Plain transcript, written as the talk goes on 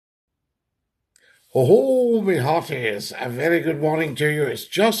Ho ho, me hearties, a very good morning to you. It's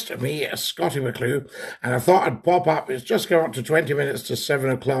just me, Scottie McClue, and I thought I'd pop up. It's just come up to 20 minutes to 7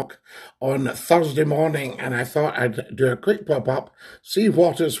 o'clock on Thursday morning, and I thought I'd do a quick pop up, see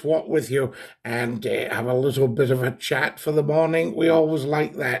what is what with you, and have a little bit of a chat for the morning. We always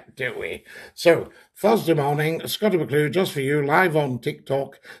like that, don't we? So, Thursday morning, Scottie McClue, just for you, live on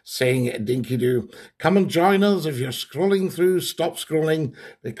TikTok, saying dinky doo. Come and join us. If you're scrolling through, stop scrolling,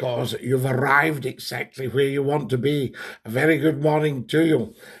 because you've arrived exactly where you want to be. A very good morning to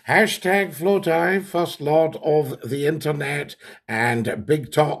you. Hashtag Floatai, First Lord of the Internet, and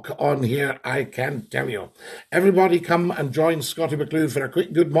big talk on here, I can tell you. Everybody come and join Scottie McClue for a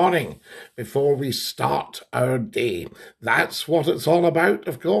quick good morning before we start our day. That's what it's all about,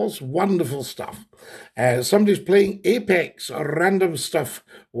 of course. Wonderful stuff. Somebody's playing Apex or random stuff.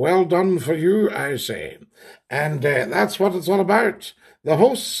 Well done for you, I say. And that's what it's all about. The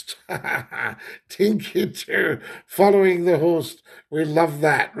host, Tinky too, following the host. We love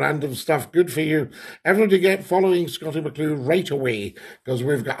that random stuff. Good for you. Everybody get following Scottie McClue right away, because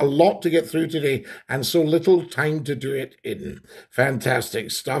we've got a lot to get through today and so little time to do it in. Fantastic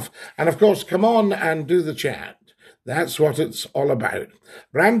stuff. And of course, come on and do the chat. That's what it's all about.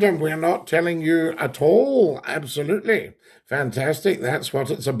 Random, we're not telling you at all. Absolutely. Fantastic. That's what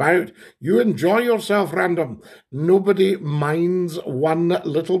it's about. You enjoy yourself, Random. Nobody minds one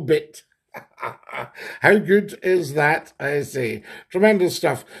little bit. How good is that, I say? Tremendous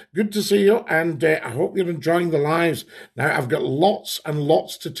stuff. Good to see you, and I hope you're enjoying the lives. Now, I've got lots and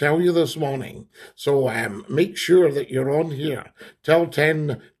lots to tell you this morning, so make sure that you're on here. Tell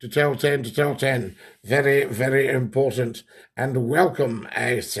 10 to tell 10 to tell 10. Very, very important. And welcome,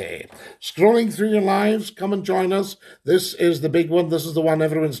 I say. Scrolling through your lives, come and join us. This is the big one. This is the one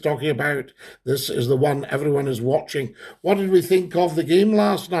everyone's talking about. This is the one everyone is watching. What did we think of the game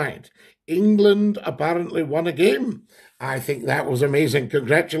last night? England apparently won a game. I think that was amazing.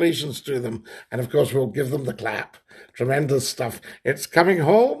 Congratulations to them. And of course, we'll give them the clap. Tremendous stuff. It's coming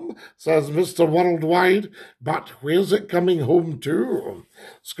home, says Mr. Worldwide. But where's it coming home to?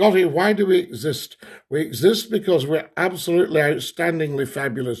 Scottie, why do we exist? We exist because we're absolutely outstandingly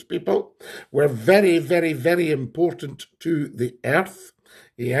fabulous people. We're very, very, very important to the earth.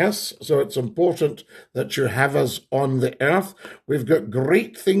 Yes, so it's important that you have us on the earth. We've got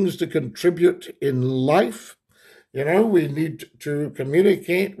great things to contribute in life. You know, we need to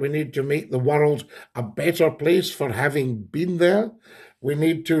communicate. We need to make the world a better place for having been there. We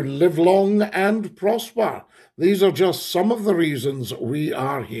need to live long and prosper. These are just some of the reasons we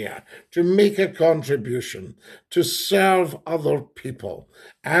are here, to make a contribution, to serve other people.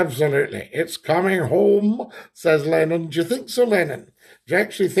 Absolutely. It's coming home, says Lennon. Do you think so, Lennon? Do you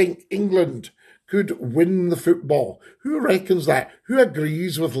actually think England could win the football? Who reckons that? Who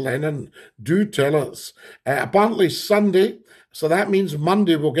agrees with Lennon? Do tell us. Apparently Sunday, so that means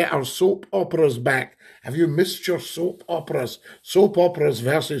Monday we'll get our soap operas back. Have you missed your soap operas? Soap operas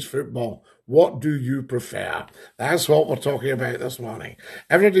versus football. What do you prefer? That's what we're talking about this morning.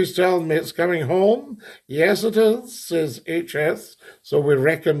 Everybody's telling me it's coming home. Yes, it is, says HS. So we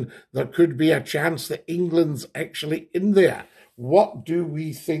reckon there could be a chance that England's actually in there. What do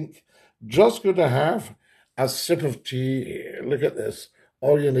we think? Just going to have a sip of tea. Look at this.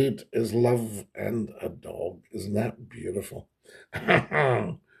 All you need is love and a dog. Isn't that beautiful?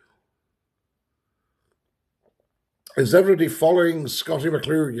 Is everybody following Scottie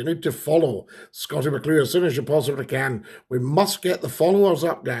McClue? You need to follow Scottie McClue as soon as you possibly can. We must get the followers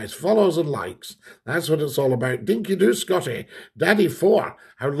up, guys. Followers and likes. That's what it's all about. Dinky do, Scottie. Daddy 4,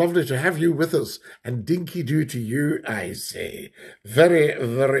 how lovely to have you with us. And dinky do to you, I say. Very,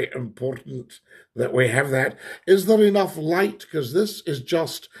 very important that we have that. Is there enough light? Because this is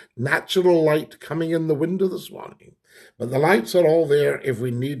just natural light coming in the window this morning. But the lights are all there if we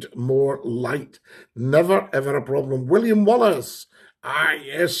need more light. Never, ever a problem. William Wallace. Ah,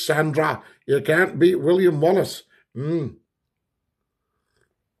 yes, Sandra. You can't beat William Wallace.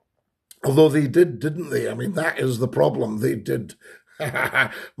 Although they did, didn't they? I mean, that is the problem. They did.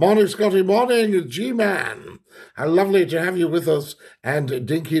 Morning, Scottie. Morning, G-Man. How lovely to have you with us, and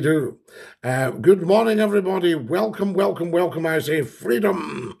dinky do. Good morning, everybody. Welcome, welcome, welcome. I say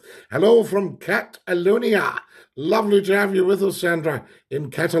freedom. Hello from Catalonia. Lovely to have you with us, Sandra,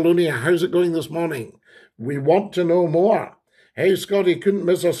 in Catalonia. How's it going this morning? We want to know more. Hey, Scottie, couldn't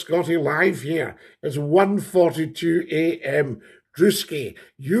miss a Scottie live here. It's 1:42 a.m. Drewski,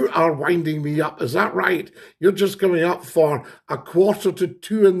 you are winding me up. Is that right? You're just coming up for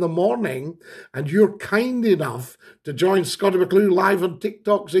 1:45 in the morning, and you're kind enough to join Scottie McClue live on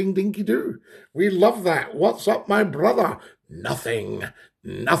TikTok saying dinky doo. We love that. What's up, my brother? Nothing.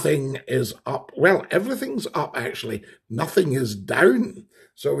 Nothing is up. Well, everything's up, actually. Nothing is down.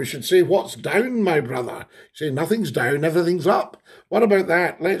 So we should say, what's down, my brother? Say, nothing's down, everything's up. What about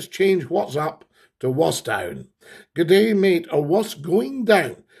that? Let's change what's up to what's down. Good day, mate, or what's going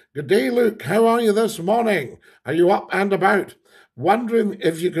down? Good day, Luke. How are you this morning? Are you up and about? Wondering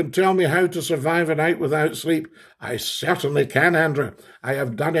if you can tell me how to survive a night without sleep? I certainly can, Andrew. I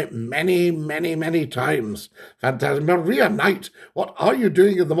have done it many, many, many times. Fantastic. Maria Knight, what are you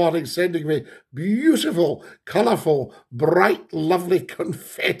doing in the morning sending me beautiful, colourful, bright, lovely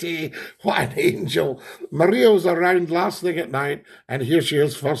confetti? What an angel. Maria was around last thing at night, and here she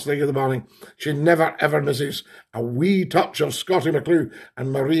is first thing in the morning. She never, ever misses a wee touch of Scottie McClue,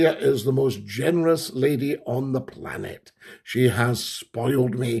 and Maria is the most generous lady on the planet. She has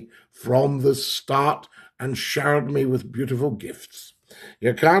spoiled me from the start and showered me with beautiful gifts.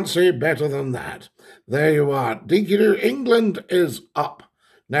 You can't say better than that. There you are. Dinky-doo, England is up.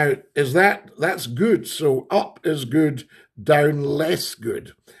 Now, that's good. So up is good, down less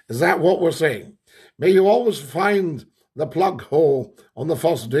good. Is that what we're saying? May you always find the plug hole on the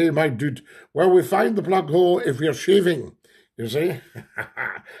first day, my dude. Where we find the plug hole if you're shaving, you see?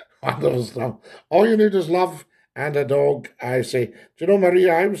 Wonderful stuff. All you need is love and a dog, I say. Do you know,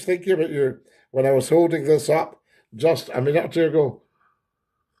 Maria, I was thinking about you when I was holding this up just a minute or two ago.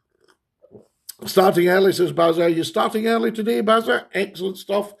 Starting early, says Bazza. Are you starting early today, Bazza? Excellent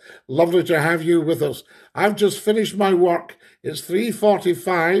stuff. Lovely to have you with us. I've just finished my work. It's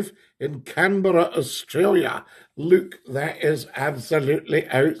 3:45 in Canberra, Australia. Look, that is absolutely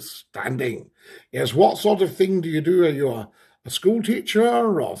outstanding. Yes, what sort of thing do you do? Are you a school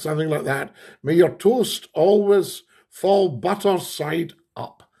teacher or something like that? May your toast always fall butter side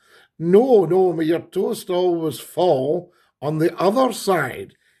up. No, may your toast always fall on the other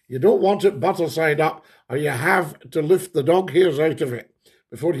side. You don't want it butter side up, or you have to lift the dog hairs out of it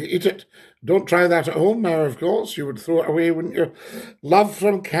before you eat it. Don't try that at home now, of course. You would throw it away, wouldn't you? Love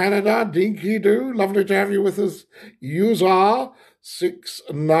from Canada, Dinky-doo. Lovely to have you with us. User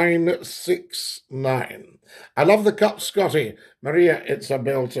 6969. I love the cup, Scotty. Maria, it's a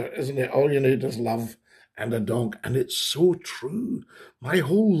belter, isn't it? All you need is love and a dog. And it's so true. My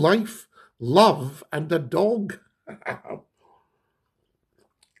whole life, love and a dog.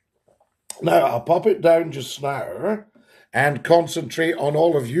 Now, I'll pop it down just now and concentrate on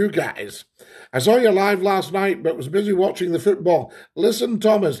all of you guys. I saw you live last night, but was busy watching the football. Listen,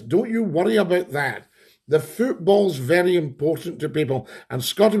 Thomas, don't you worry about that. The football's very important to people, and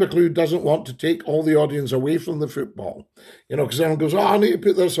Scottie McClue doesn't want to take all the audience away from the football. You know, because everyone goes, I need to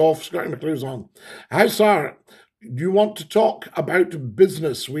put this off, Scottie McClue's on. Hi, sir. Do you want to talk about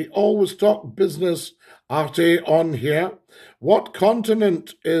business? We always talk business, Arte, on here. What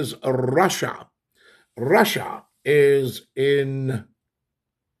continent is Russia? Russia is in,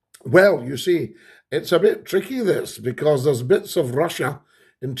 well, you see, it's a bit tricky this, because there's bits of Russia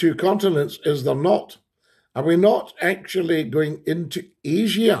in two continents, is there not? Are we not actually going into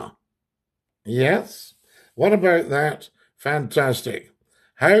Asia? Yes. What about that? Fantastic.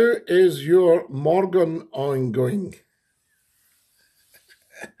 How is your Morgan ongoing?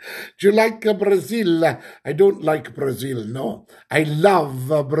 Do you like Brazil? I don't like Brazil, no. I love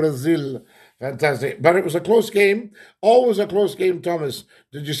Brazil. Fantastic. But it was a close game. Always a close game, Thomas.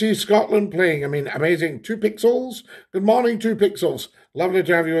 Did you see Scotland playing? I mean, amazing. 2 pixels. Good morning, 2 pixels. Lovely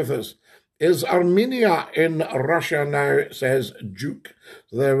to have you with us. Is Armenia in Russia now, says Duke.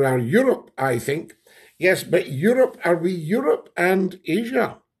 So there are Europe, I think. Yes, but Europe, are we Europe and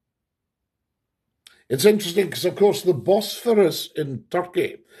Asia? It's interesting because, of course, the Bosphorus in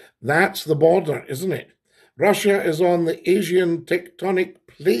Turkey, that's the border, isn't it? Russia is on the Asian tectonic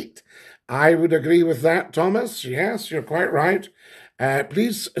plate. I would agree with that, Thomas. Yes, you're quite right.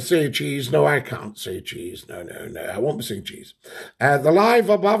 Please say cheese. No, I can't say cheese. No. I won't be saying cheese. The live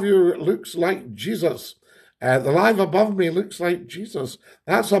above you looks like Jesus. The live above me looks like Jesus.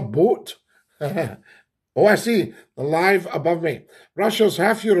 That's a boat. Oh, I see. The live above me. Russia's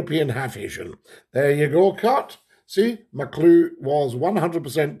half European, half Asian. There you go, cut. See, McClue was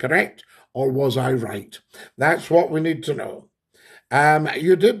 100% correct, or was I right? That's what we need to know.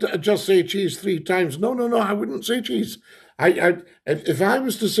 You did just say cheese 3 times. No, I wouldn't say cheese. If I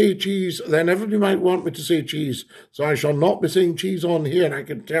was to say cheese, then everybody might want me to say cheese. So I shall not be saying cheese on here, I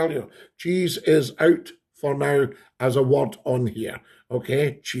can tell you. Cheese is out for now as a word on here.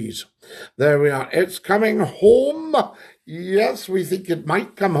 Okay, cheese. There we are. It's coming home. Yes, we think it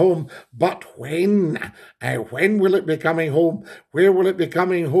might come home, but when? When will it be coming home? Where will it be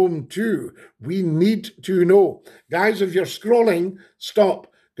coming home to? We need to know. Guys, if you're scrolling, stop,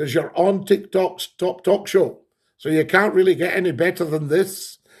 because you're on TikTok's Top Talk Show. So you can't really get any better than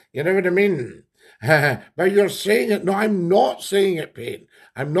this. You know what I mean? But you're saying it. No, I'm not saying it, Payne.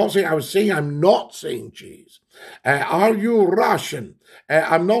 I'm not saying, I was saying I'm not saying cheese. Are you Russian?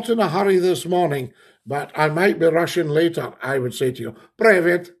 I'm not in a hurry this morning, but I might be Russian later, I would say to you.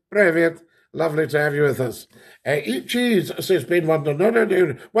 Privet, privet. Lovely to have you with us. Eat cheese, says Payne Wonder.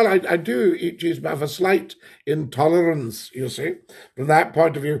 No. Well, I do eat cheese, but I have a slight intolerance, you see, from that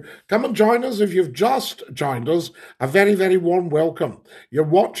point of view. Come and join us if you've just joined us. A very, very warm welcome. You're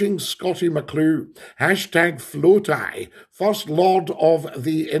watching Scottie McClue, hashtag FLOTI, First Lord of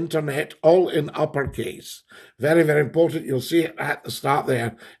the Internet, all in uppercase. Very, very important. You'll see it at the start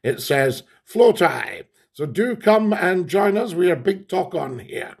there. It says FLOTI. So do come and join us. We are big talk on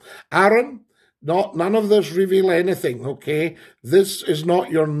here. Aaron, none of this reveal anything, okay? This is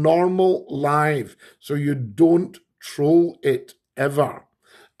not your normal live, so you don't troll it ever.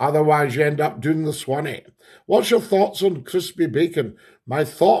 Otherwise, you end up doing the Swanee. What's your thoughts on crispy bacon? My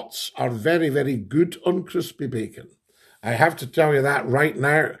thoughts are very, very good on crispy bacon. I have to tell you that right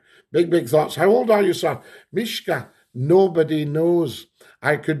now. Big thoughts. How old are you, sir? Mishka, nobody knows.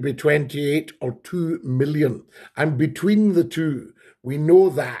 I could be 28 or 2 million. I'm between the two. We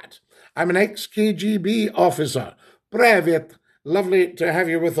know that. I'm an ex-KGB officer. Privet, lovely to have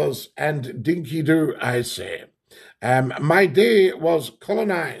you with us. And dinky-do, I say. My day was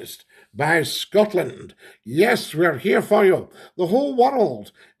colonized by Scotland. Yes, we're here for you. The whole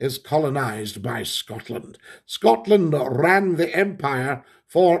world is colonized by Scotland. Scotland ran the empire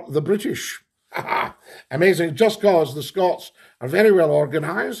for the British. Amazing. Just because the Scots are very well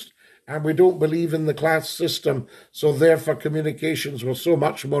organised and we don't believe in the class system, so therefore communications were so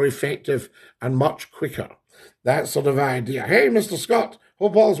much more effective and much quicker. That sort of idea. Hey, Mr. Scott,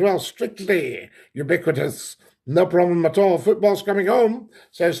 hope all's well. Strictly ubiquitous. No problem at all. Football's coming home,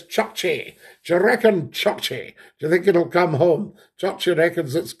 says Churchy. Do you reckon, Churchy? Do you think it'll come home? Churchy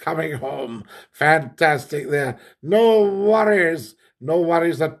reckons it's coming home. Fantastic there. No worries. No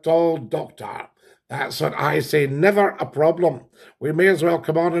worries at all, Doctor. That's what I say. Never a problem. We may as well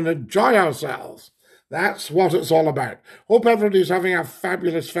come on and enjoy ourselves. That's what it's all about. Hope everybody's having a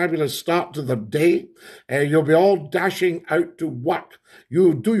fabulous, fabulous start to the day. You'll be all dashing out to work.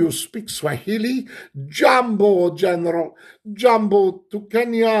 Do you speak Swahili? Jambo, General. Jambo to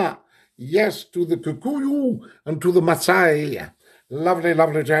Kenya. Yes, to the Kikuyu and to the Maasai. Lovely,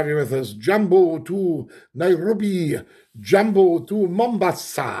 lovely to have you with us. Jambo to Nairobi. Jambo to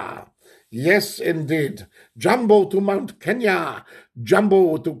Mombasa. Yes, indeed. Jambo to Mount Kenya.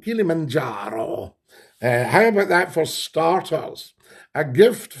 Jambo to Kilimanjaro. How about that for starters? A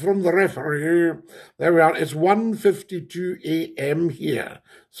gift from the referee. There we are. It's 1:52 a.m. here,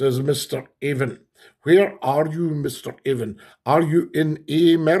 says Mr. Avon. Where are you, Mr. Avon? Are you in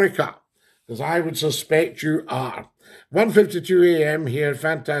America? Because I would suspect you are. 1:52 a.m. here,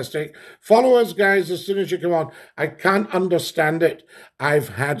 fantastic. Follow us, guys, as soon as you come on. I can't understand it. I've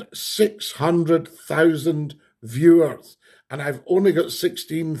had 600,000 viewers, and I've only got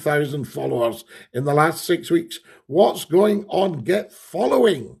 16,000 followers in the last 6 weeks. What's going on? Get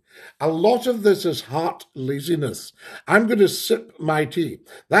following. A lot of this is heart laziness. I'm going to sip my tea.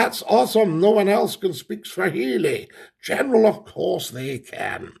 That's awesome. No one else can speak Swahili. General, of course they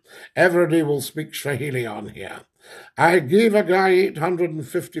can. Everybody will speak Swahili on here. I gave a guy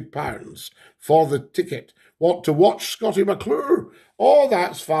 £850 for the ticket. What, to watch Scottie McClue? Oh,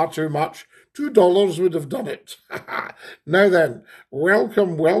 that's far too much. $2 would have done it. Now then,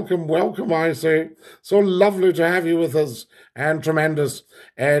 welcome, I say. So lovely to have you with us, and tremendous.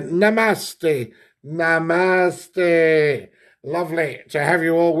 Namaste. Lovely to have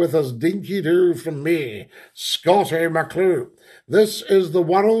you all with us. Dinky-doo from me, Scottie McClue. This is the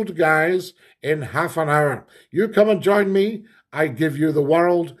world, guys, in half an hour. You come and join me, I give you the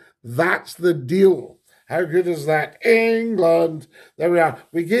world. That's the deal. How good is that? England. There we are.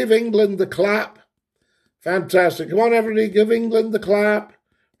 We gave England the clap. Fantastic. Come on, everybody, give England the clap.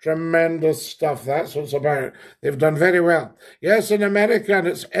 Tremendous stuff. That's what it's about. They've done very well. Yes, in America, and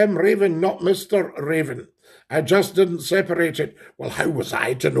it's M. Raven, not Mr. Raven. I just didn't separate it. Well, how was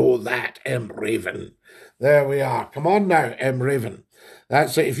I to know that, M. Raven? There we are. Come on now, M. Raven.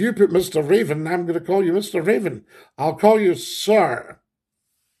 That's it. If you put Mr. Raven, I'm going to call you Mr. Raven. I'll call you Sir.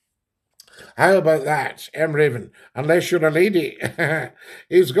 How about that, M. Raven? Unless you're a lady.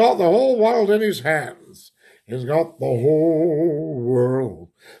 He's got the whole world in his hands. He's got the whole world.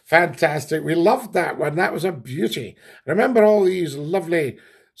 Fantastic. We loved that one. That was a beauty. Remember all these lovely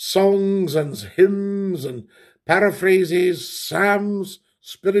songs and hymns and paraphrases, psalms,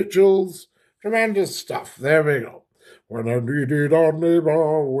 spirituals. Tremendous stuff. There we go. When I needed a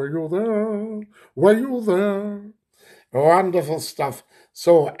neighbor, were you there? Were you there? Wonderful stuff.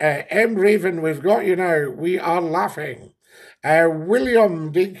 So, M. Raven, we've got you now. We are laughing.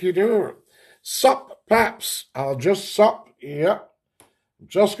 William Dinky Doo. Sup, Paps. I'll just sup. Yep.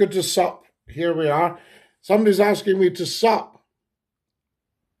 Just good to sup. Here we are. Somebody's asking me to sup.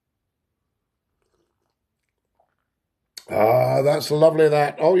 Ah, that's lovely,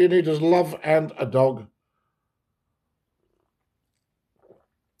 that. All you need is love and a dog.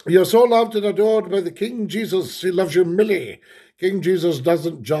 You're so loved and adored by the King Jesus. He loves you, Millie. King Jesus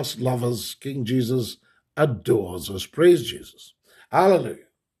doesn't just love us. King Jesus adores us. Praise Jesus. Hallelujah.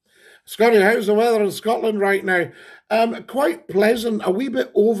 Scotty, how's the weather in Scotland right now? Quite pleasant, a wee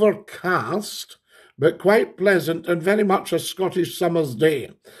bit overcast, but quite pleasant and very much a Scottish summer's day,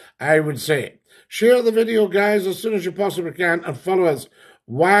 I would say. Share the video, guys, as soon as you possibly can, and follow us.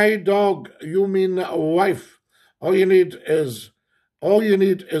 Why dog? You mean wife. All you need is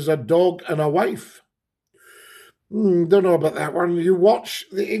a dog and a wife. Don't know about that one. You watch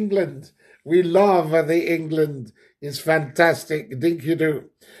the England. We love the England. It's fantastic. Dinky Doo.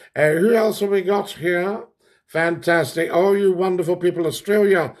 Who else have we got here? Fantastic. Oh, you wonderful people.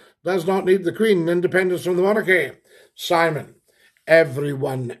 Australia does not need the Queen. Independence from the monarchy. Simon,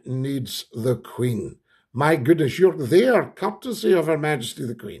 everyone needs the Queen. My goodness, you're there, courtesy of Her Majesty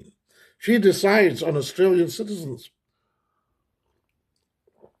the Queen. She decides on Australian citizens.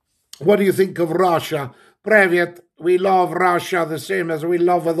 What do you think of Russia? Привет. We love Russia the same as we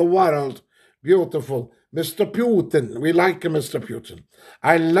love the world. Beautiful. Mr. Putin. We like Mr. Putin.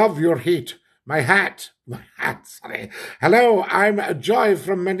 I love your heat. My hat, sorry. Hello, I'm Joy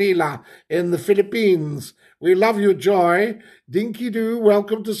from Manila in the Philippines. We love you, Joy. Dinky Doo,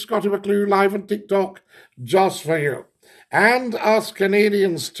 welcome to Scottie McClue live on TikTok, just for you. And us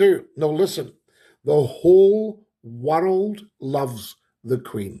Canadians too. No, listen, the whole world loves the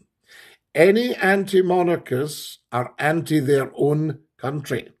Queen. Any anti-monarchists are anti their own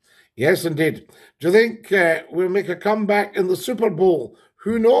country. Yes, indeed. Do you think we'll make a comeback in the Super Bowl?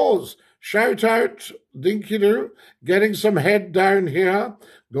 Who knows? Shout out, Dinky Doo, getting some head down here.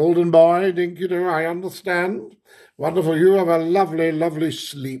 Golden boy, Dinky Doo, I understand. Wonderful. You have a lovely, lovely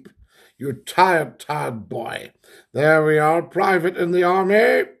sleep. You tired, tired boy. There we are, private in the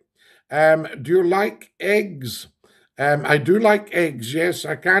army. Do you like eggs? I do like eggs, yes.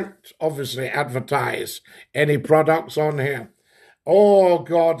 I can't obviously advertise any products on here. Oh,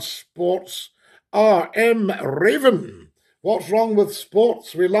 God, sports. Oh, M. Raven. What's wrong with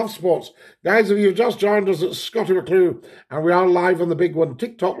sports? We love sports. Guys, if you've just joined us at Scottie McClue, and we are live on the big one,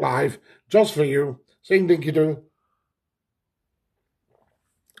 TikTok Live, just for you. Sing Dinky Doo.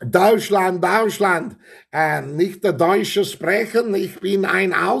 Deutschland, Deutschland. Nicht der Deutsche sprechen, ich bin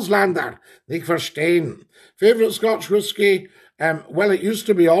ein Ausländer. Nicht verstehen. Favorite Scotch whiskey? Well, it used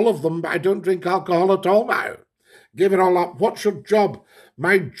to be all of them, but I don't drink alcohol at all now. Give it all up. What's your job?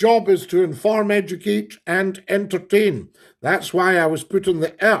 My job is to inform, educate, and entertain. That's why I was put on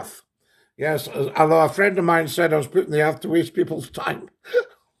the earth. Yes, although a friend of mine said I was put on the earth to waste people's time.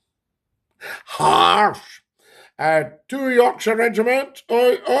 Harsh. 2 Yorkshire Regiment.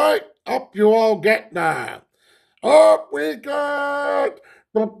 Oi, oi. Up you all get now. Up we get.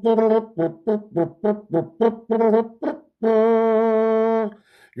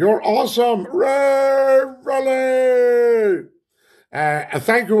 You're awesome. Rally.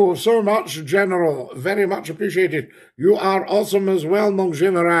 Thank you so much, General. Very much appreciated. You are awesome as well, mon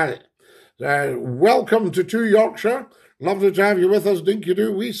général. Welcome to 2 Yorkshire. Lovely to have you with us, Dinky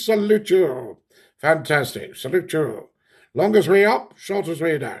Doo. We salute you. Fantastic. Salute you. Longest way up, shortest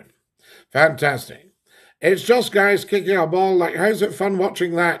way down. Fantastic. It's just guys kicking a ball. Like, how's it fun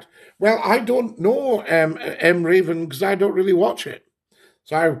watching that? Well, I don't know, M. Raven, because I don't really watch it.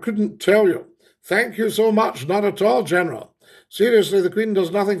 So I couldn't tell you. Thank you so much. Not at all, General. Seriously, the Queen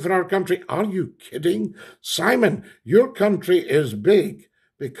does nothing for our country. Are you kidding? Simon, your country is big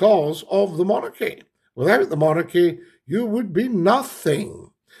because of the monarchy. Without the monarchy, you would be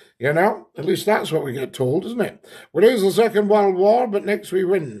nothing. You know, at least that's what we get told, isn't it? Well, it is the Second World War, but next we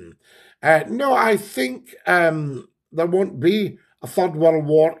win. No, I think there won't be a Third World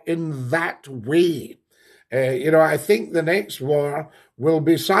War in that way. I think the next war will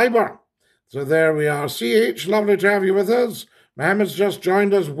be cyber. So there we are. CH, lovely to have you with us. Mohammed's just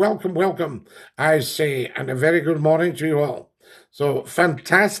joined us. Welcome, welcome, I say, and a very good morning to you all. So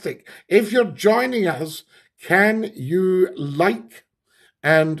fantastic. If you're joining us, can you like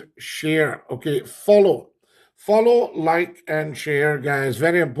and share? Okay, follow, like, and share, guys.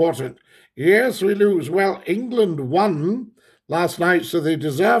 Very important. Yes, we lose. Well, England won last night, so they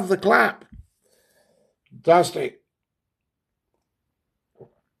deserve the clap. Fantastic.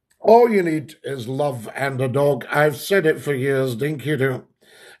 All you need is love and a dog. I've said it for years, Dinky Doo.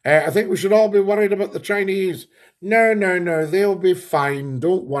 I think we should all be worried about the Chinese. No, no, no, they'll be fine.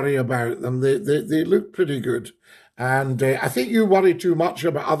 Don't worry about them. They look pretty good. And I think you worry too much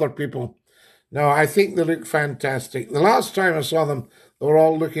about other people. No, I think they look fantastic. The last time I saw them, they were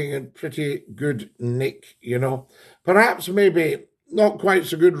all looking in pretty good nick, you know. Perhaps maybe not quite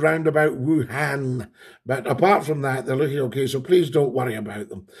so good round about Wuhan, but apart from that, they're looking okay, so please don't worry about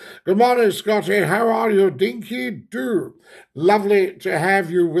them. Good morning, Scotty. How are you? Dinky Doo. Lovely to have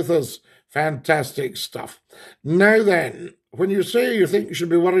you with us. Fantastic stuff. Now then, when you say you think you should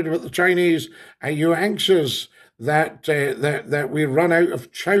be worried about the Chinese, are you anxious that that we run out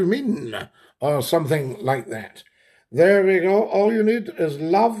of chow mein or something like that? There we go. All you need is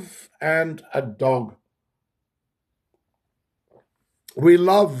love and a dog. We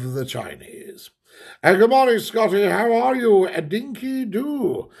love the Chinese. Good morning, Scotty. How are you? A Dinky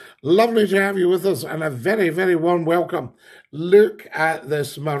Doo. Lovely to have you with us and a very, very warm welcome. Look at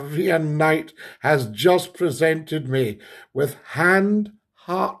this. Maria Knight has just presented me with hand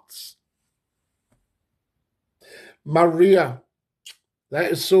hearts. Maria,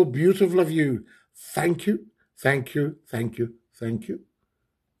 that is so beautiful of you. Thank you, thank you, thank you, thank you,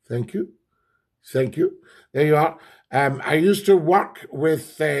 thank you, thank you. There you are. I used to work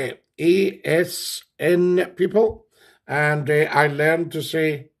with ASN people, and I learned to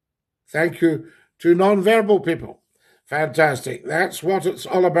say thank you to non-verbal people. Fantastic. That's what it's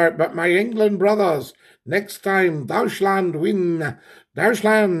all about. But my England brothers, next time, Deutschland win.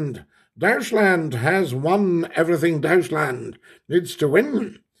 Deutschland. Deutschland has won everything Deutschland needs to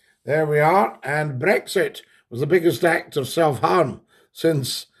win. There we are. And Brexit was the biggest act of self-harm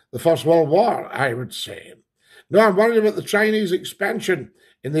since the First World War, I would say. No, I'm worried about the Chinese expansion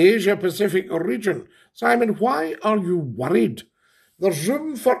in the Asia-Pacific region. Simon, why are you worried? There's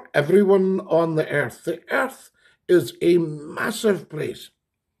room for everyone on the earth. The earth is a massive place.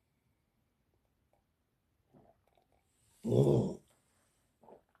 The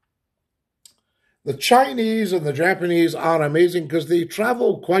Chinese and the Japanese are amazing because they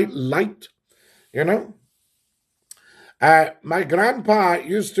travel quite light, you know. My grandpa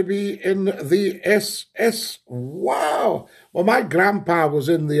used to be in the SS. Wow. Well, my grandpa was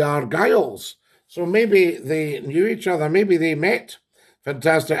in the Argylls. So maybe they knew each other. Maybe they met.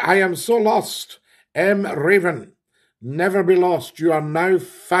 Fantastic. I am so lost. M. Raven. Never be lost. You are now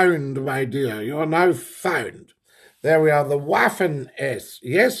found, my dear. You are now found. There we are. The Waffen S.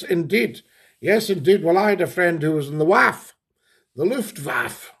 Yes, indeed. Yes, indeed. Well, I had a friend who was in the WAF. The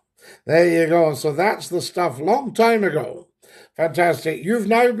Luftwaffe. There you go. So that's the stuff. Long time ago. Fantastic. You've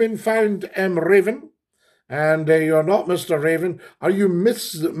now been found, M. Raven. And you're not Mr. Raven. Are you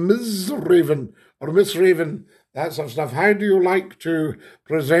Ms. Raven or Miss Raven? That sort of stuff. How do you like to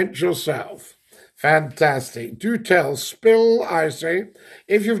present yourself? Fantastic. Do tell. Spill, I say.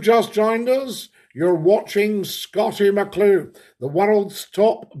 If you've just joined us, you're watching Scottie McClue, the world's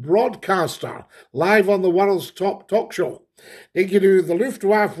top broadcaster, live on the world's top talk show. Dinky Doo, the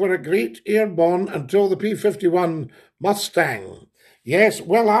Luftwaffe were a great airborne until the P-51 Mustang. Yes,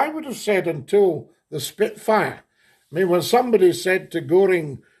 well, I would have said until the Spitfire. I mean, when somebody said to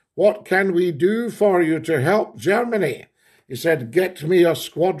Goring, what can we do for you to help Germany? He said, get me a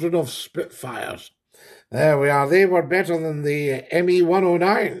squadron of Spitfires. There we are. They were better than the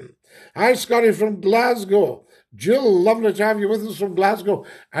ME-109. Hi, Scotty from Glasgow. Jill, lovely to have you with us from Glasgow.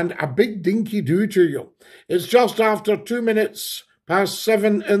 And a big Dinky Doo to you. It's just after 2 minutes past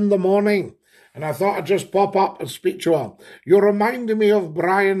 7 in the morning. And I thought I'd just pop up and speak to you all. You're reminding me of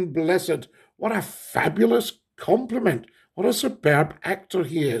Brian Blessed. What a fabulous compliment. What a superb actor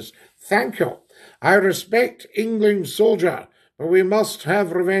he is. Thank you. I respect England's soldier, but we must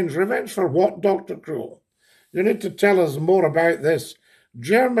have revenge. Revenge for what, Dr. Cruel? You need to tell us more about this.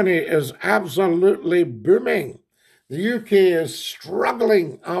 Germany is absolutely booming. The UK is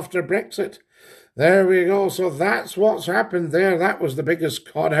struggling after Brexit. There we go. So that's what's happened there. That was the biggest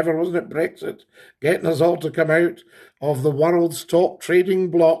con ever, wasn't it, Brexit? Getting us all to come out of the world's top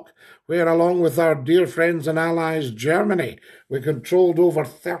trading bloc, where along with our dear friends and allies, Germany, we controlled over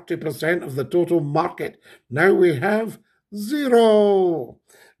 30% of the total market. Now we have zero.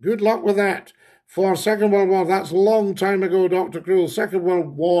 Good luck with that. For Second World War, that's a long time ago, Dr. Cruel. Second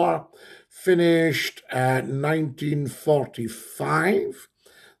World War finished at 1945.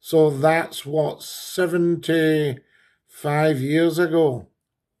 So that's what, 75 years ago?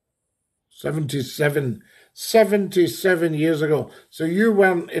 77 years ago. So you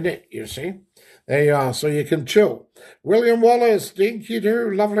weren't in it, you see. There you are, so you can chill. William Wallace, Dinky Doo,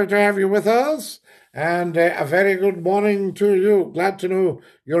 lovely to have you with us. And a very good morning to you. Glad to know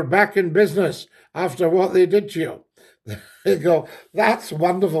you're back in business after what they did to you. There you go. That's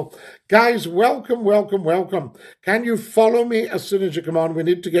wonderful. Guys, welcome, welcome, welcome. Can you follow me as soon as you come on? We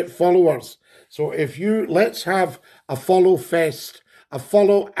need to get followers. So let's have a follow fest, a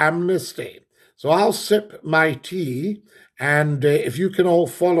follow amnesty. So I'll sip my tea, and if you can all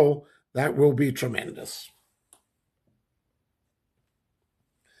follow, that will be tremendous.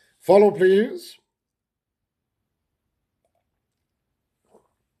 Follow, please.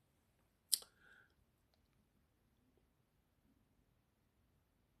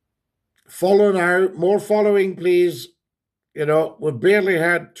 Follow now. More following, please. We've barely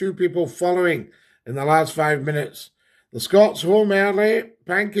had 2 people following in the last 5 minutes. The Scots home early.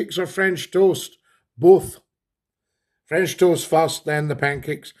 Pancakes or French toast? Both. French toast first, then the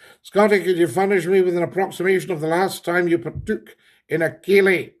pancakes. Scotty, could you furnish me with an approximation of the last time you partook in a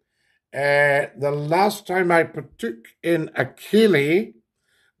ceilidh? The last time I partook in a ceilidh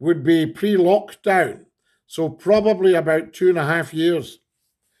would be pre-lockdown, so probably about 2.5 years.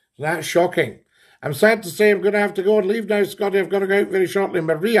 That's shocking. I'm sad to say I'm going to have to go and leave now, Scotty. I've got to go out very shortly.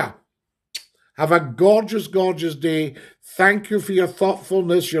 Maria, have a gorgeous, gorgeous day. Thank you for your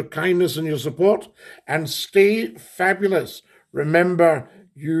thoughtfulness, your kindness, and your support. And stay fabulous. Remember,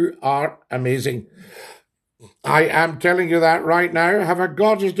 you are amazing. I am telling you that right now. Have a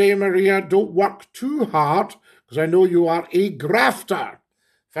gorgeous day, Maria. Don't work too hard, because I know you are a grafter.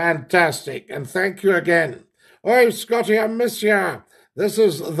 Fantastic. And thank you again. Oh, Scotty, I miss you. This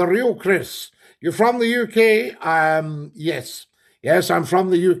is the real Chris. You're from the UK? Yes. Yes, I'm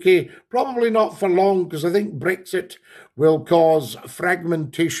from the UK. Probably not for long, because I think Brexit will cause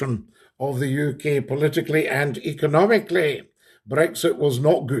fragmentation of the UK politically and economically. Brexit was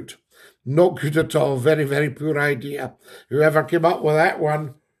not good. Not good at all. Very, very poor idea. Whoever came up with that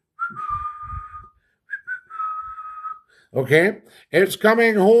one. Okay, it's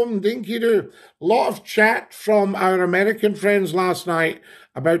coming home, dinky-doo. Lot of chat from our American friends last night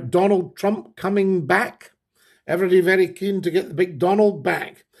about Donald Trump coming back. Everybody very keen to get the big Donald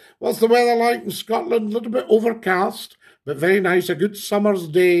back. What's the weather like in Scotland? A little bit overcast, but very nice. A good summer's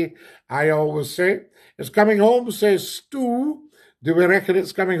day, I always say. It's coming home, says Stu. Do we reckon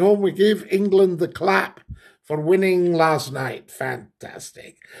it's coming home? We gave England the clap for winning last night.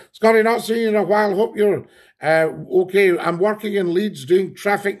 Fantastic. Scotty, not seen you in a while. Hope you're okay. I'm working in Leeds doing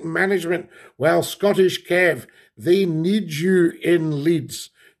traffic management. Well, Scottish Kev, they need you in Leeds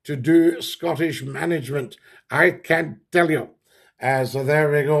to do Scottish management. I can't tell you. So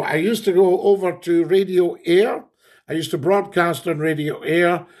there we go. I used to go over to Radio Air. I used to broadcast on Radio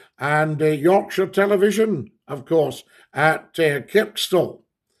Air and Yorkshire Television, of course, at Kirkstall.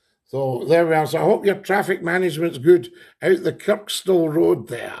 So there we are. So I hope your traffic management's good out the Kirkstall Road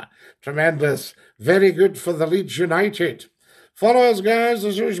there. Tremendous. Very good for the Leeds United. Follow us, guys,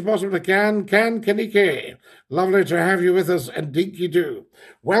 as soon as you possibly can. Can Kanike. Lovely to have you with us, and dinky-doo.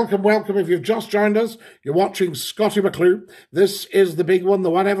 Welcome, welcome. If you've just joined us, you're watching Scottie McClue. This is the big one, the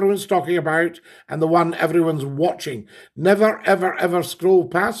one everyone's talking about, and the one everyone's watching. Never, ever, ever scroll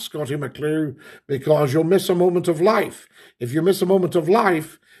past Scottie McClue, because you'll miss a moment of life. If you miss a moment of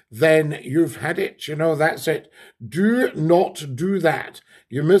life, then you've had it. That's it. Do not do that.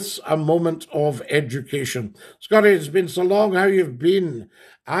 You miss a moment of education. Scotty, it's been so long. How you've been?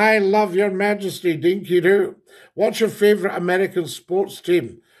 I love your majesty, dinky-doo. What's your favourite American sports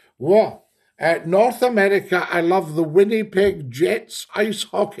team? Well, North America, I love the Winnipeg Jets ice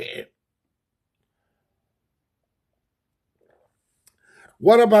hockey.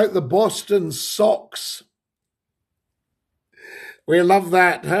 What about the Boston Sox? We love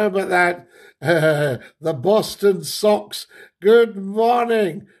that. How about that? The Boston Sox. Good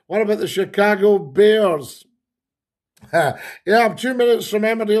morning. What about the Chicago Bears? Yeah, I'm 2 minutes from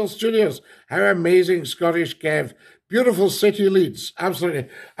Emmerdale Studios. How amazing, Scottish Kev. Beautiful city, Leeds. Absolutely.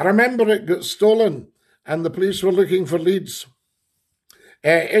 I remember it got stolen and the police were looking for Leeds.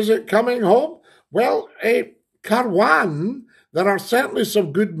 Is it coming home? Well, Carwan, there are certainly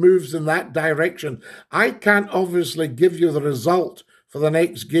some good moves in that direction. I can't obviously give you the result for the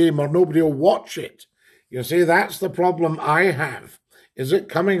next game or nobody will watch it. You see, that's the problem I have. Is it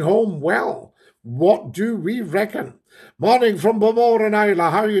coming home? Well, what do we reckon? Morning from Bomor and Isla.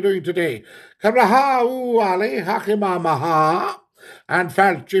 How are you doing today? Kabraha Ali Hakimamaha and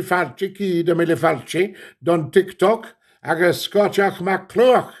Falchi Ki de Mili Falchi Don TikTok Agus Scotchach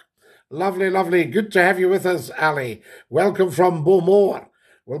MacClure. Lovely, lovely. Good to have you with us, Ali. Welcome from Bomor.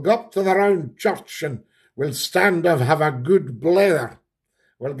 We'll go up to the round church and we'll stand and have a good blather.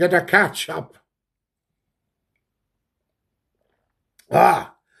 We'll get a catch up.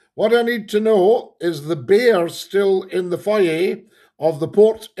 What I need to know is the bear still in the foyer of the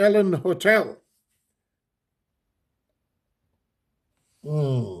Port Ellen Hotel.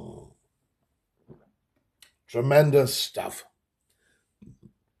 Tremendous stuff.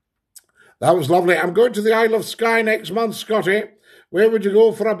 That was lovely. I'm going to the Isle of Skye next month, Scotty. Where would you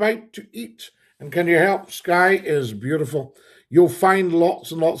go for a bite to eat? And can you help? Skye is beautiful. You'll find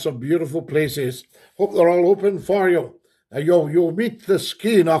lots and lots of beautiful places. Hope they're all open for you. You'll meet the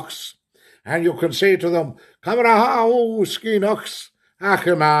Skeenocks, and you can say to them, Kamara ho, Skeenocks,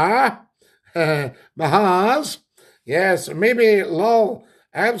 Akama, Mahaz. Yes, maybe lol,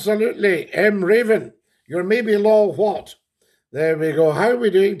 absolutely. M. Raven, you're maybe lol what? There we go. How are we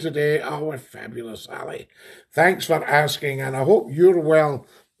doing today? Oh, we're fabulous, Ali. Thanks for asking, and I hope you're well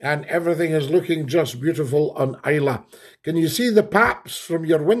and everything is looking just beautiful on Isla. Can you see the paps from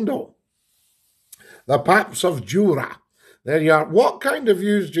your window? The paps of Jura. There you are. What kind of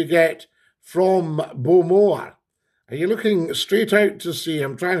views do you get from Beaumont? Are you looking straight out to sea?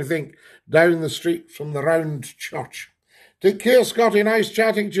 I'm trying to think down the street from the round church. Take care, Scotty. Nice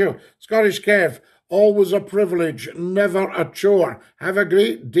chatting to you. Scottish Kev, always a privilege, never a chore. Have a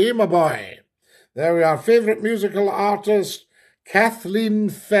great day, my boy. There we are. Favourite musical artist, Kathleen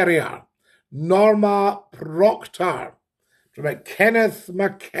Ferrier. Norma Proctor. Kenneth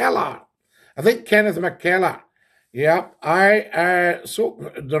McKellar. I think Kenneth McKellar. Yep,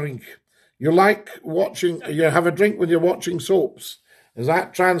 soap drink. You like watching, you have a drink when you're watching soaps. Is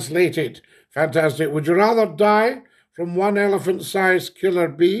that translated? Fantastic. Would you rather die from one elephant-sized killer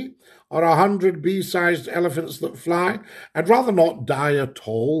bee or 100 bee-sized elephants that fly? I'd rather not die at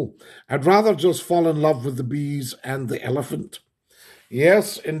all. I'd rather just fall in love with the bees and the elephant.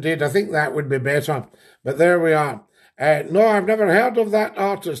 Yes, indeed. I think that would be better. But there we are. No, I've never heard of that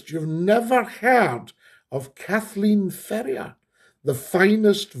artist. You've never heard of Kathleen Ferrier, the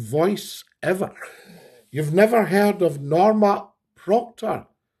finest voice ever. You've never heard of Norma Proctor,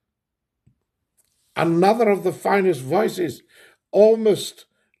 another of the finest voices, almost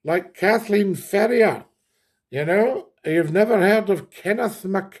like Kathleen Ferrier. You know, you've never heard of Kenneth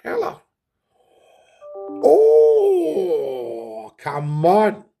McKellar. Oh, come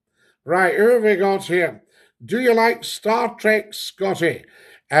on. Right, who have we got here? Do you like Star Trek, Scotty?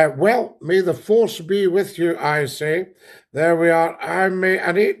 Well, may the force be with you, I say. There we are. I'm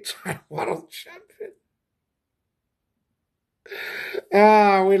an 8-time world champion.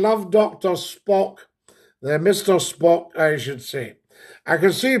 We love Dr. Spock. The Mr. Spock, I should say. I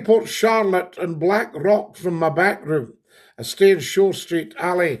can see Port Charlotte and Black Rock from my back room. I stay in Shore Street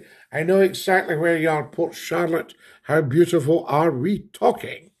Alley. I know exactly where you are, Port Charlotte. How beautiful are we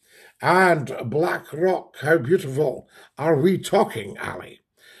talking? And Black Rock, how beautiful are we talking, Ali?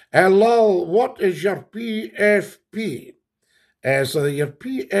 Lol, what is your PFP? So your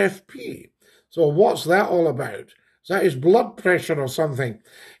PFP. So what's that all about? Is that his blood pressure or something?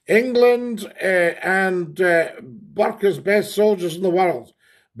 England and Burke's best soldiers in the world.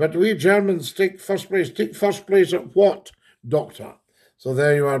 But we Germans take first place. Take first place at what, Doctor? So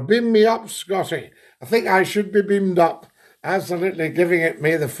there you are. Beam me up, Scotty. I think I should be beamed up. Absolutely giving it,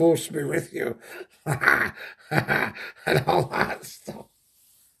 may the force be with you. And all that stuff.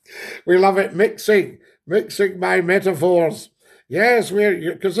 We love it. Mixing my metaphors. Yes,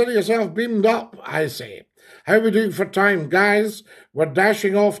 you consider yourself beamed up, I say. How are we doing for time? Guys, we're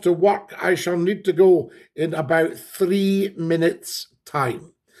dashing off to work. I shall need to go in about 3 minutes'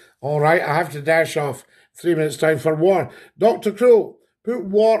 time. All right, I have to dash off 3 minutes' time for war. Dr. Crow, put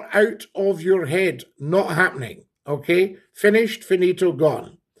war out of your head. Not happening. Okay? Finished, finito,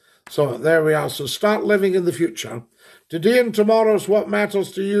 gone. So there we are. So start living in the future. Today and tomorrow is what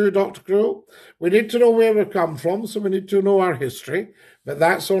matters to you, Dr. Crow. We need to know where we've come from, so we need to know our history. But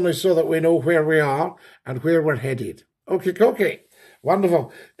that's only so that we know where we are and where we're headed. Okay.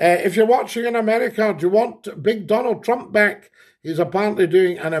 Wonderful. If you're watching in America, do you want Big Donald Trump back? He's apparently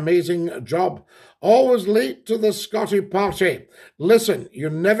doing an amazing job. Always late to the Scottish party. Listen, you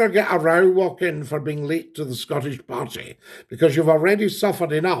never get a row walk-in for being late to the Scottish party because you've already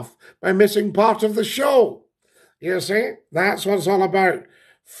suffered enough by missing part of the show. You see, that's what it's all about.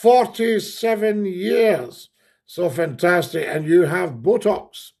 47 years. So fantastic. And you have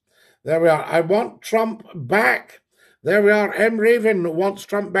Botox. There we are. I want Trump back. There we are. M. Raven wants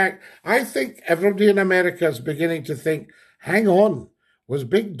Trump back. I think everybody in America is beginning to think, hang on, was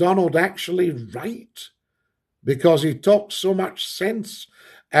Big Donald actually right? Because he talks so much sense.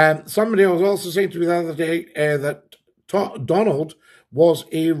 Somebody was also saying to me the other day that Donald was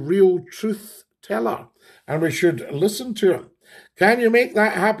a real truth teller. And we should listen to him. Can you make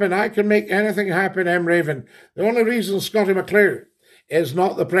that happen? I can make anything happen, M. Raven. The only reason, Scotty McClure, is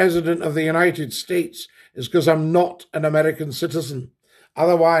not the President of the United States is because I'm not an American citizen.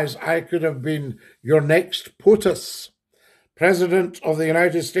 Otherwise, I could have been your next POTUS. President of the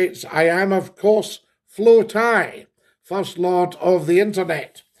United States, I am, of course, Flo Tai, First Lord of the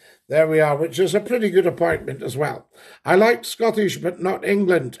Internet. There we are, which is a pretty good appointment as well. I like Scottish, but not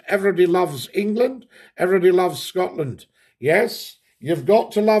England. Everybody loves England. Everybody loves Scotland. Yes, you've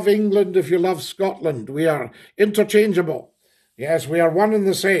got to love England if you love Scotland. We are interchangeable. Yes, we are one and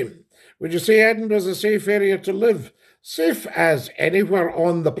the same. Would you say Edinburgh's a safe area to live? Safe as anywhere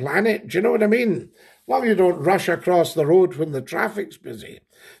on the planet. Do you know what I mean? Well, you don't rush across the road when the traffic's busy.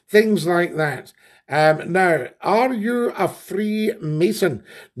 Things like that. Now, are you a Freemason?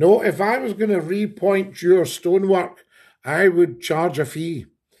 No, if I was going to repoint your stonework, I would charge a fee.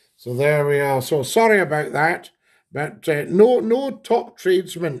 So there we are. So sorry about that, but no top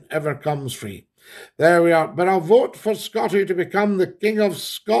tradesman ever comes free. There we are. But I'll vote for Scotty to become the King of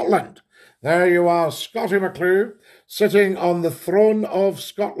Scotland. There you are, Scotty McClue, sitting on the throne of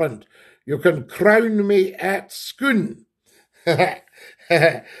Scotland. You can crown me at Scone. Scotty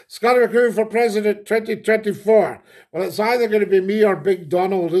McClue for President 2024. Well, it's either going to be me or Big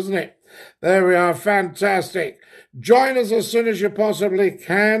Donald, isn't it? There we are, fantastic. Join us as soon as you possibly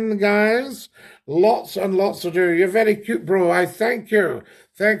can, guys. Lots and lots to do. You're very cute, bro. I thank you.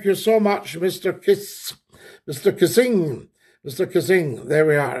 Thank you so much, Mr. Mr. Kissing. Mr. Kissing, there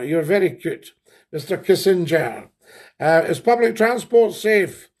we are. You're very cute. Mr. Kissinger. Is public transport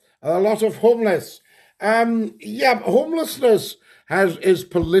safe? A lot of homeless. Yeah, homelessness is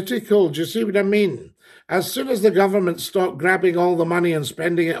political. Do you see what I mean? As soon as the government stop grabbing all the money and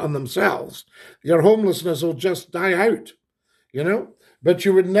spending it on themselves, your homelessness will just die out, you know? But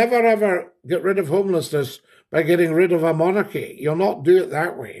you would never, ever get rid of homelessness by getting rid of a monarchy. You'll not do it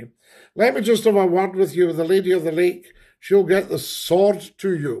that way. Let me just have a word with you, the Lady of the Lake. She'll get the sword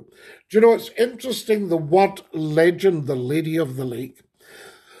to you. Do you know, it's interesting, the word legend, the Lady of the Lake.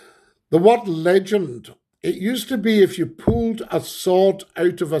 The word legend, it used to be if you pulled a sword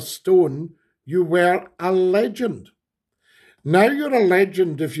out of a stone, you were a legend. Now you're a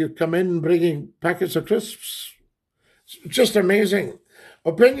legend if you come in bringing packets of crisps. It's just amazing.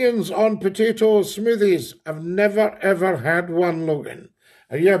 Opinions on potato smoothies. I've never, ever had one, Logan.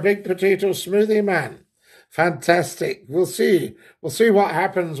 Are you a big potato smoothie man? Fantastic. We'll see. We'll see what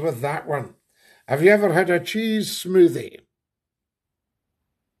happens with that one. Have you ever had a cheese smoothie?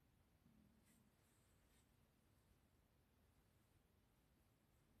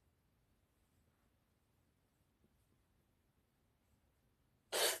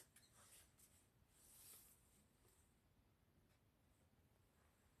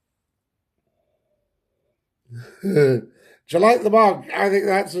 Do you like the mug? I think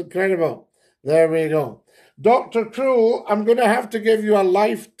that's incredible. There we go. Dr. Cruel, I'm going to have to give you a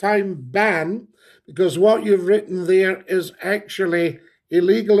lifetime ban because what you've written there is actually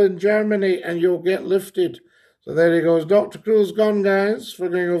illegal in Germany and you'll get lifted. So there he goes. Dr. Cruel's gone, guys, for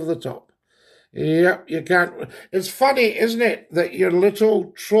going over the top. Yep, you can't. It's funny, isn't it, that your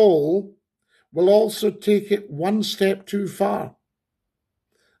little troll will also take it one step too far.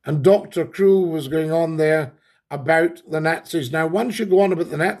 And Dr. Cruel was going on there about the Nazis. Now, once you go on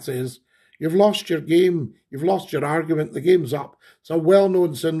about the Nazis, you've lost your game. You've lost your argument. The game's up. It's a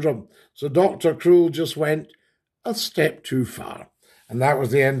well-known syndrome. So Dr. Cruel just went a step too far. And that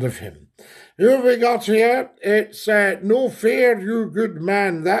was the end of him. Who have we got here? It's No Fair, you good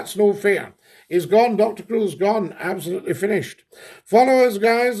man. That's No Fair. He's gone. Dr. Cruel's gone. Absolutely finished. Follow us,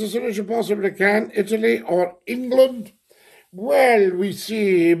 guys, as soon as you possibly can. Italy or England? Well, we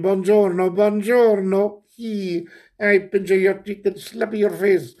see. Buongiorno, buongiorno. I pinch your cheek and slap your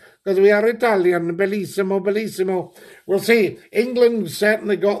face because we are Italian. Bellissimo, bellissimo. We'll see. England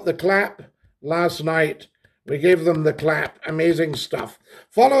certainly got the clap last night. We gave them the clap. Amazing stuff.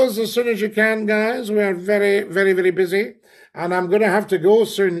 Follow us as soon as you can, guys. We are very, very, very busy. And I'm going to have to go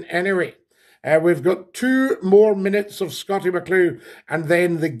soon anyway. We've got 2 more minutes of Scotty McClue and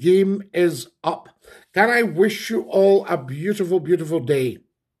then the game is up. Can I wish you all a beautiful, beautiful day?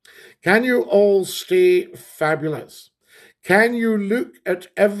 Can you all stay fabulous? Can you look at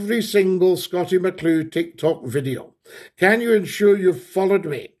every single Scotty McClue TikTok video? Can you ensure you've followed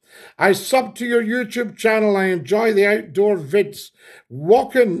me? I sub to your YouTube channel. I enjoy the outdoor vids.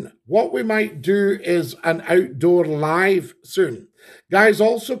 Walking, what we might do is an outdoor live soon. Guys,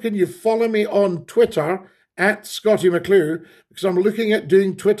 also, can you follow me on Twitter at Scotty McClue? Because I'm looking at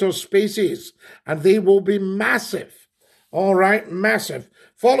doing Twitter spaces and they will be massive. All right, massive.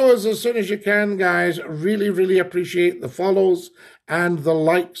 Follow us as soon as you can, guys. Really, really appreciate the follows and the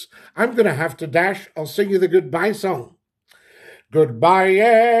likes. I'm going to have to dash. I'll sing you the goodbye song. Goodbye,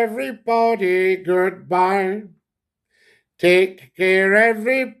 everybody, goodbye. Take care,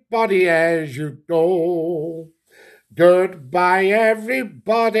 everybody, as you go. Goodbye,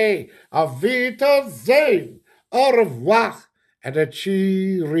 everybody. Auf Wiedersehen. Au revoir. And a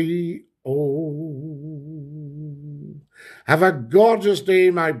cheerio. Have a gorgeous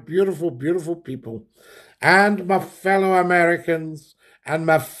day, my beautiful, beautiful people. And my fellow Americans, and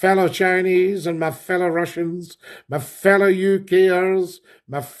my fellow Chinese, and my fellow Russians, my fellow UKers,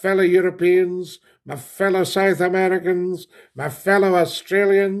 my fellow Europeans, my fellow South Americans, my fellow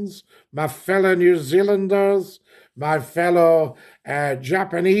Australians, my fellow New Zealanders, my fellow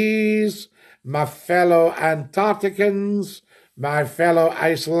Japanese, my fellow Antarcticans, my fellow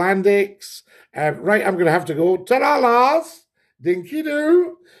Icelandics. Right, I'm going to have to go. Ta-da, lads!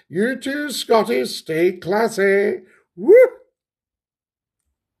 Dinky-doo! You too, Scotties, stay classy. Woo!